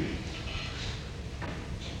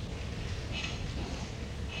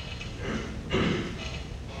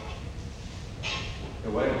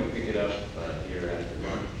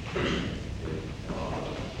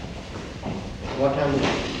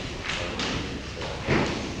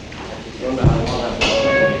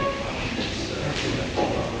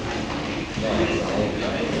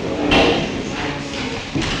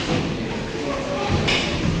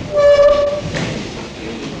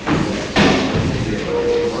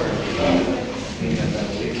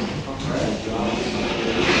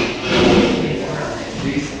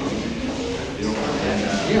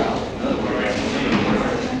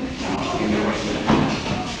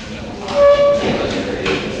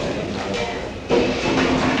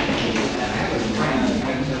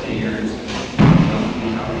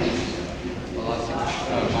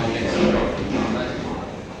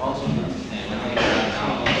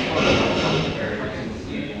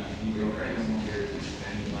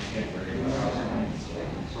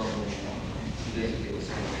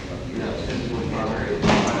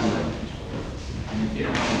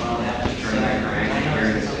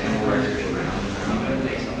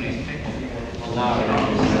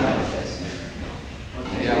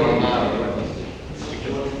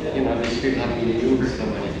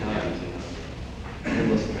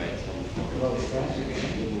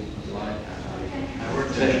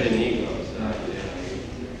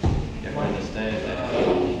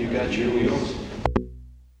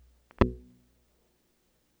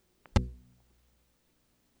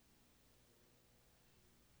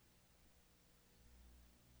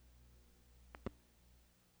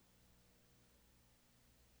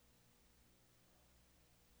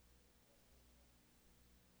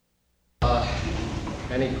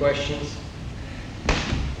 Any questions?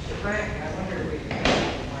 Mr. Frank, I wonder if we could go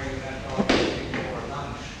where you left off before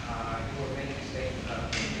lunch. You were making a statement about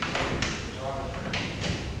being a photographer.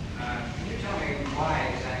 Can you tell me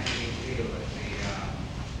why exactly you feel that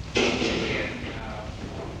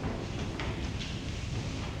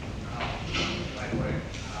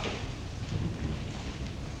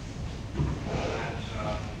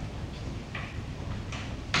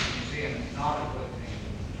museum is not a good thing for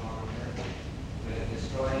the photographer, that it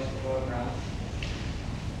destroys the photograph?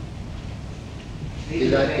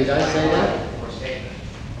 Did I say that? Or statement.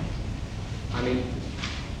 I mean,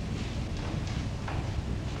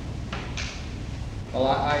 well,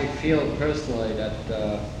 I feel personally that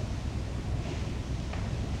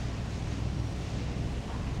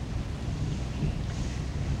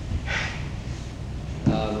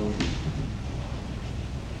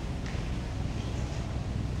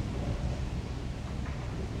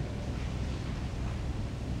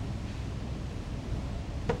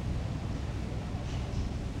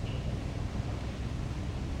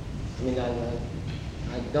I mean,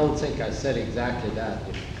 I don't think I said exactly that,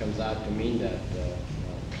 if it comes out to mean that.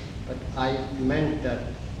 But I meant that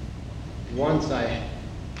once I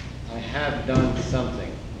have done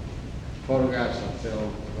something, photographs on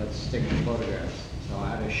film, let's stick to photographs. So I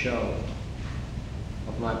had a show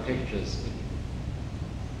of my pictures.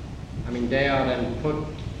 I mean, they are then put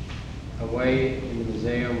away in the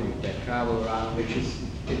museum, and they travel around, which is,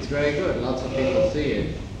 it's very good. Lots of people see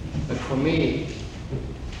it. But for me,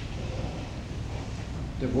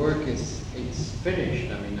 the work it's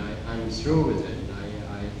finished. I mean, I'm through with it.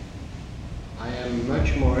 I am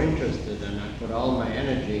much more interested, and I put all my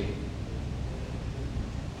energy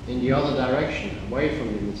in the other direction, away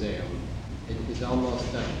from the museum. It is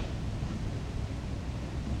almost done.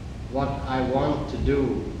 What I want to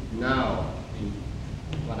do now,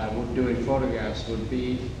 what I would do in photographs, would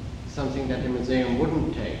be something that the museum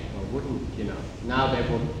wouldn't take, or wouldn't, you know. Now they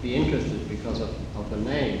would be interested because of the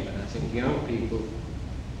name, but I think young people,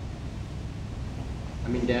 I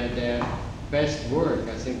mean, their best work,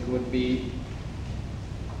 I think,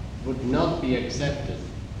 would not be accepted,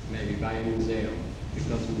 maybe, by a museum,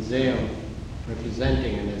 because museum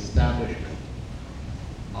representing an establishment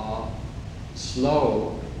are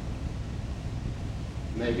slow,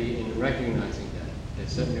 maybe, in recognizing that. They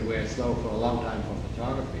certainly were slow for a long time for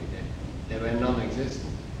photography. They were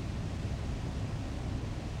non-existent.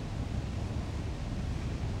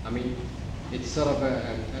 I mean, it's sort of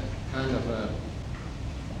a kind of a,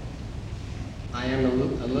 I am a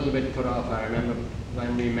little bit put off. I remember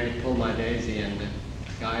when we made Pull My Daisy, and the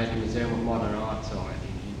guy at the Museum of Modern Art saw it.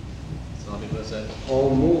 He thought it was an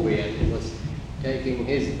old movie, and it was taking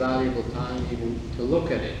his valuable time even to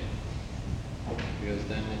look at it, because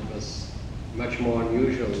then it was much more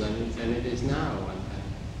unusual than it is now.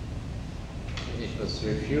 And it was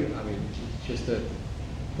refused. I mean, it's just a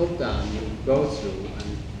put down you go through.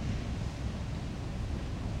 And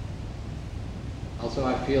also,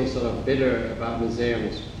 I feel sort of bitter about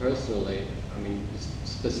museums personally. I mean,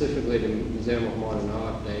 specifically the Museum of Modern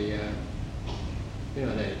Art. They, you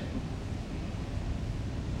know,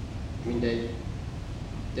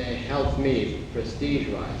 they help me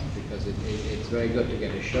prestige-wise, because it's very good to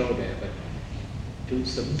get a show there. But to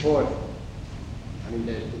support, I mean,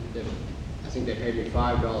 I think they paid me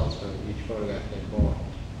 $5 for each photograph they bought.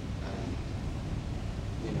 And,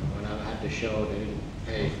 you know, when I had the show, they didn't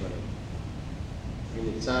pay for it. I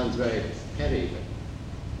mean, it sounds very petty, but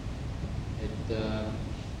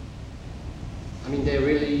I mean, they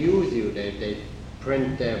really use you. They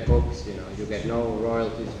print their books, you know, you get no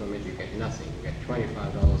royalties from it, you get nothing. You get $25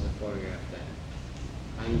 a photograph then.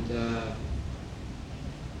 And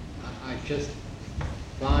I just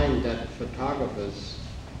find that photographers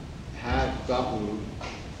have gotten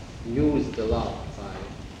used a lot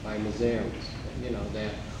by museums. You know,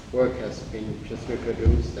 their work has been just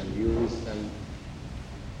reproduced and used, and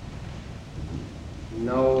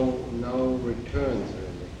no returns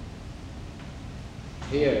really.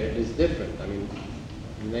 Here it is different. I mean,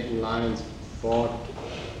 Nathan Lyons bought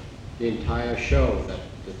the entire show, that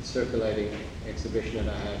circulating exhibition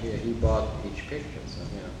that I have here. He bought each picture, so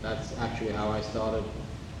you know, that's actually how I started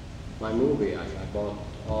my movie. I bought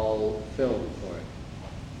all film for it.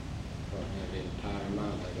 For the entire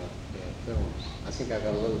amount I got films. I think I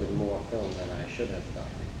got a little bit more film than I should have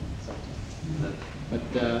gotten sometimes. But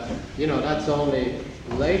you know, that's only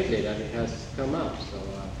lately that it has come up. So,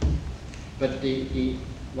 but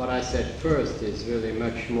what I said first is really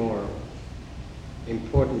much more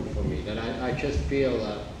important for me. That I just feel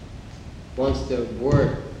that once the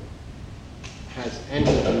work has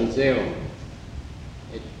entered the museum,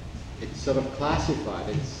 it's sort of classified.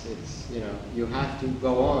 It's you know, you have to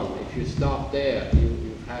go on. If you stop there,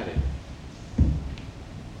 you've had it.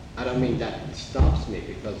 I don't mean that stops me,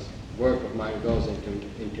 because work of mine goes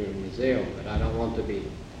into a museum, but I don't want to be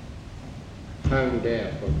hung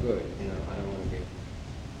there for good. You know, I don't want to be.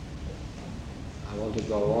 I want to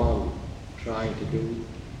go on trying to do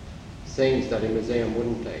things that a museum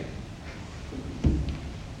wouldn't take.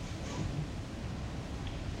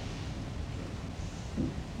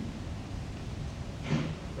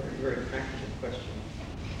 Very practical question.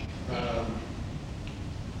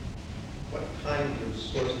 What kind of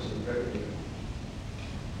sources of revenue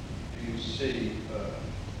do you see,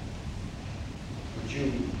 would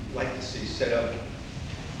you like to see set up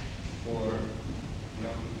for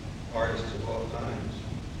young artists of all times?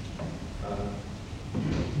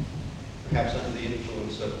 Perhaps under the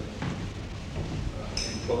influence of,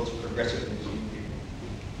 in quotes, progressive museum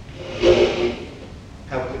people.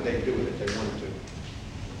 How could they do it if they wanted to?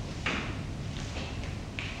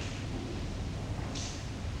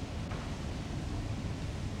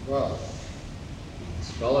 Well,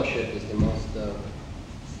 scholarship is the most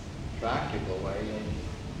practical way.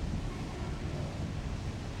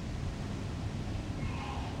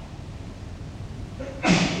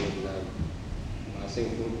 I think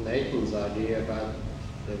Nathan's idea about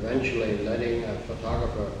eventually letting a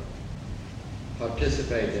photographer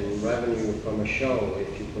participate in revenue from a show,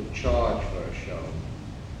 if you could charge for a show,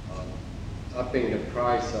 upping the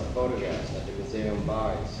price of photographs that the museum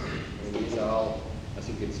buys. I mean, these are all, I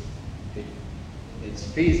think it's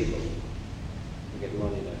feasible to get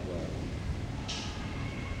money that way.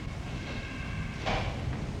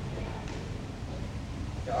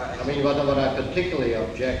 I mean, what I particularly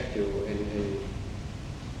object to in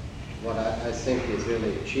what I think is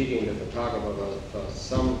really cheating the photographer for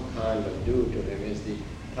some kind of due to him is the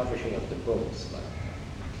publishing of the books.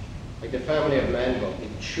 Like the Family of Man book, it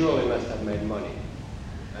surely must have made money.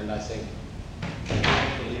 And I think, I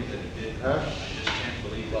can't believe that it did. huh? I just can't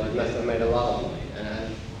believe Well, that it must have made a lot of money.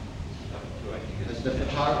 And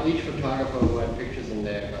each photographer who had pictures in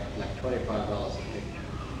there got like $25 a picture.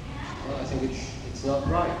 Well, I think it's not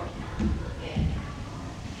right.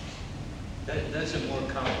 That's a more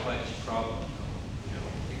complex problem, you know,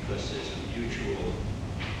 because there's a mutual,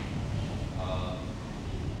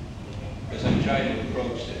 because I'm trying to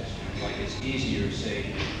approach this, like it's easier,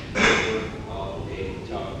 say, to work of a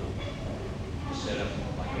photographer, to set up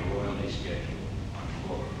like a royalty schedule on a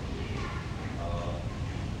book.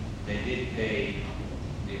 They did pay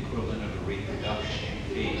the equivalent of a reproduction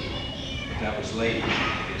fee, but that was later, I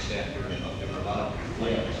guess, after there were a lot of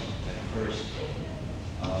complaints at first.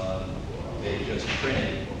 They just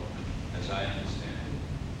printed, as I understand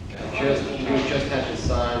it. You just had to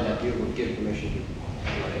sign that you would give permission to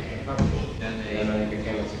publish it. Then they, And when it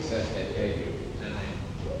became a success, they paid you. then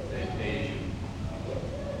they paid you.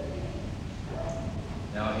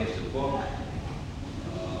 Now, if the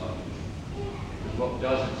book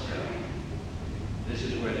doesn't sell, this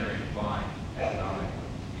is where they're in a bind economically.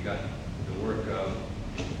 You got the work of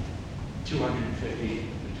 250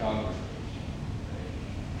 photographers.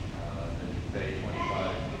 Pay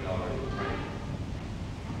 $25 to print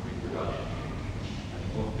reproduction. And the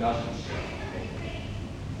book doesn't sell.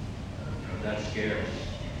 That scares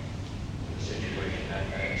the situation that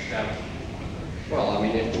establishment. Well, I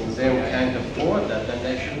mean, if the museum can't afford that, then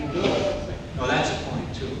they shouldn't do it. Oh, that's a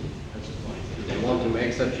point too. That's a point If too. they want to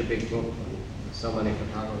make such a big book with so many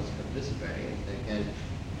photographers participating, if they can't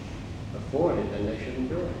afford it, then they shouldn't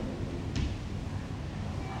do it.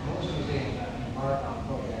 Most museums embark on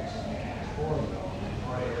projects and they can't afford them, and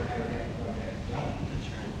try to get the project done. That's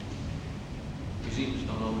right. Museums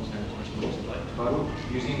don't always have as much money as they like to. Pardon?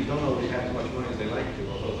 Museums don't always have as much money as they like to,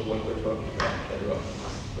 although the ones we're talking about are better off than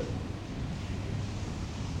us. But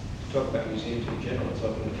to talk about museums in general, it's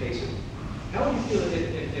often the case of, how would you feel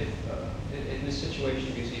if in this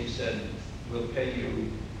situation, museums said, we'll pay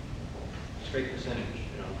you a straight percentage,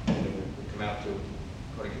 you know, and it would come out to,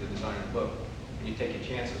 according to the design of the book, and you take your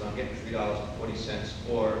chances on getting $3.40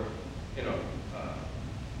 or, you know,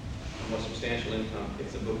 a more substantial income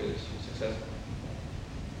if the book is successful.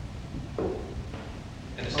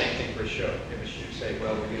 And the same thing for a show. If a show say,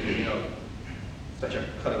 well, we give you, you know, such a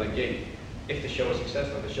cut of the gate. If the show is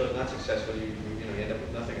successful, if the show is not successful, you end up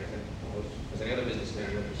with nothing. I think almost as any other businessman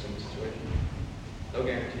in a similar situation. No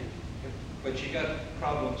guarantee. But you got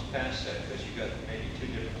problems past that, because you got maybe two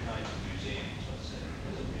different kinds of museums, let's say.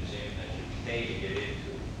 There's a museum that you pay to get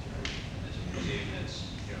into, and there's a museum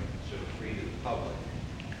that's, you know, sort of free to the public.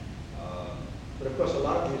 But of course, a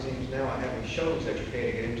lot of museums now are having shows that you pay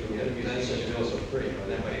to get into. Yeah, Other museums that's are also free.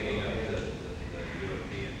 They're picking up the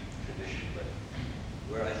European tradition.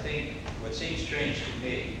 think what seems strange to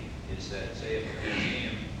me is that, say, if a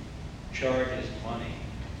museum charges money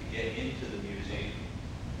to get into the museum,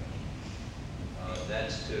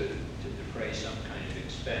 that's to defray some kind of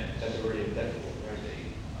expense. That's already indefinite, right?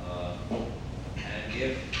 And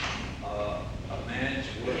if a man's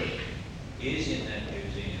work is in that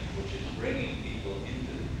museum, which is bringing people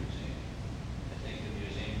into the museum, I think the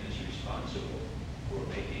museum is responsible for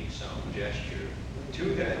making some gesture to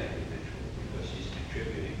that individual because he's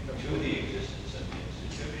contributing to the existence of the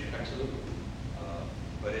institution. Absolutely.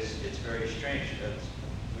 But it's very strange.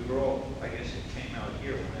 We were all, I guess it came out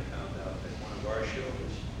here when I found out that one of our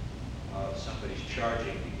shows, somebody's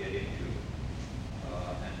charging to get into it.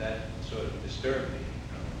 And that sort of disturbed me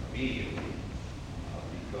immediately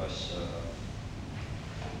because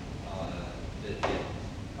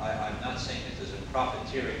I'm not saying that there's a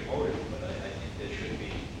profiteering motive, but I think there should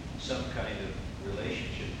be some kind of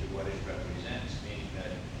relationship to what it represents, meaning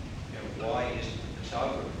that, why isn't the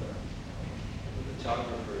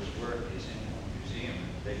photographer's work is in the museum?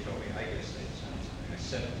 They told me, I guess they said something like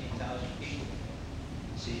 17,000 people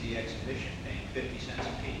see the exhibition, paying 50 cents a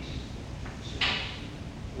piece. So,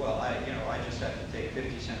 well, I just have to take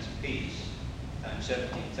 50 cents a piece times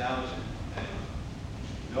 17,000 and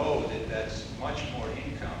know that that's much more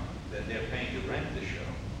income than they're paying to rent the show.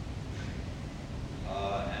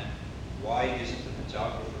 And why isn't the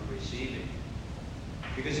photographer receiving?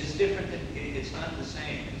 Because it's different. It's not the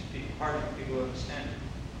same. Hard for people to understand.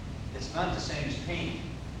 It's not the same as painting.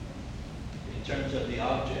 In terms of the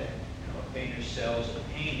object, a painter sells a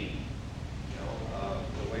painting.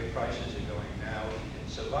 The way prices are going now, you can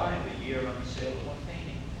survive a year on the sale of one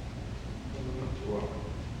painting.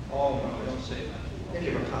 Oh no, don't say that. Maybe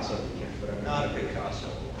a Picasso, you can, but Not a Picasso.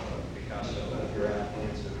 Picasso. If you're at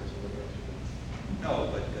Hanson or something else. No,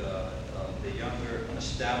 but the younger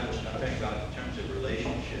established, I'm talking about in terms of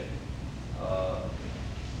relationship.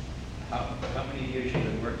 How many years you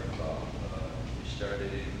been working, Bob? You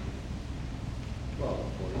started in? Well,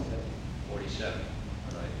 47. 47.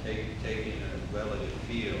 All right. Taking a relative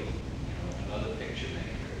field, another picture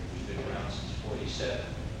maker who's been around since 47.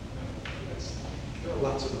 There are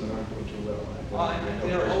lots of them that aren't doing too well.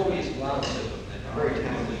 There are always lots of them that Very aren't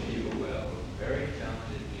talented doing too well. Very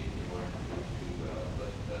talented people who aren't doing too well,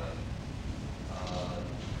 but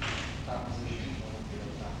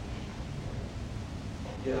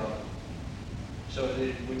yeah. So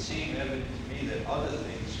it would seem evident to me that other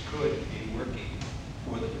things could be working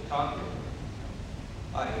for the photographer.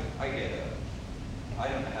 I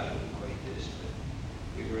don't know how to equate this, but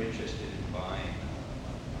we were interested in buying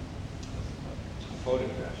some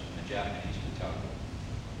photographs from a Japanese photographer.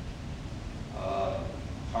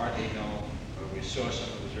 Hardly known, but we saw some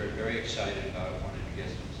that was very, very excited about it, wanted to get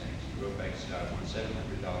some things. He wrote back and said, I want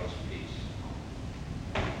 $700 a piece.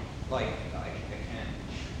 Like, I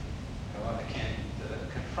can't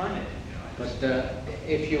confront it. But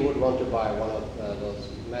if you would want to buy one of those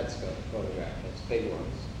Metzger photographs, those big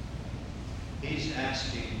ones, he's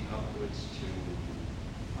asking upwards to,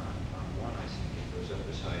 on one, I think it goes up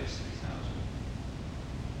as high as 3,000.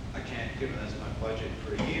 I can't give him, that's my budget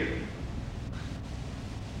for a year.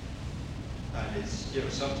 And it's,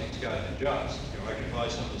 something's got to adjust. I can buy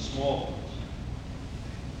some of the small ones.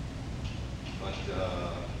 But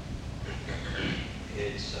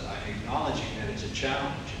I'm acknowledging that it's a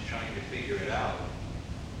challenge and trying to figure it out.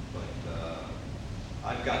 But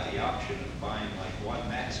I've got the option of buying like one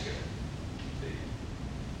Metzger,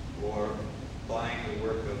 or buying the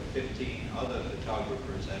work of 15 other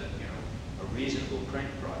photographers at a reasonable print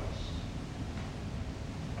price.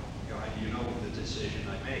 And you know the decision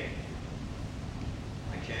I make.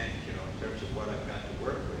 I can't, in terms of what I've got to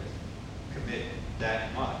work with, commit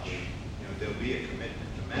that much. There'll be a commitment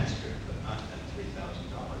to Metzger, but not at $3,000.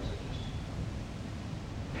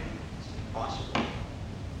 It's impossible.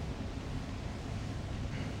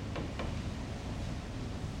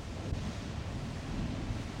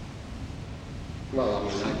 well, I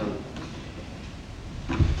mean, I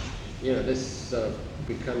don't, this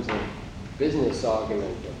becomes a business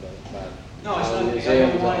argument about No, it's how not. I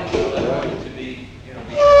museums don't want are it run. to be, become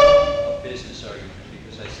a business argument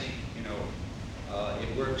because I think,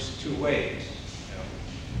 it works two ways.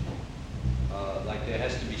 Like there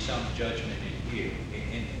has to be some judgment in here,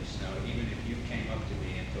 in this. Now, even if you came up to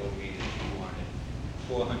me and told me that you wanted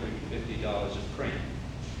 $450 a print,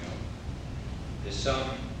 there's some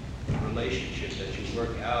relationship that you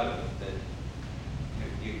work out of that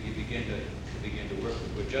you begin to work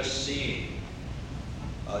with. We're just seeing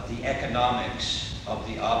the economics of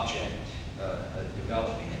the object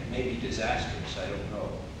developing. And it may be disastrous, I don't know,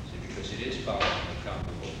 because it is following a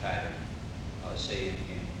comparable pattern, say in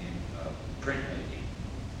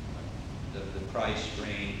price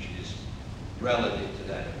range is relative to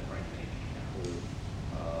that of printmaking.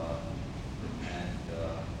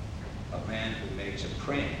 A man who makes a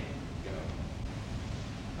print,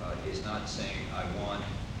 is not saying, I want,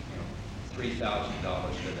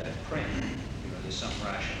 $3,000 for that print. There's some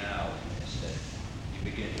rationale in this that you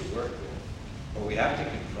begin to work with. What we have to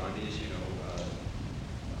confront is,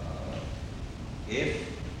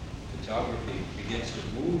 if photography begins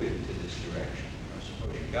to move into this direction,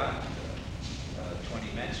 suppose you've got 20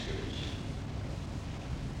 Metzgers,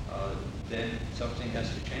 then something has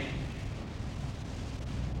to change.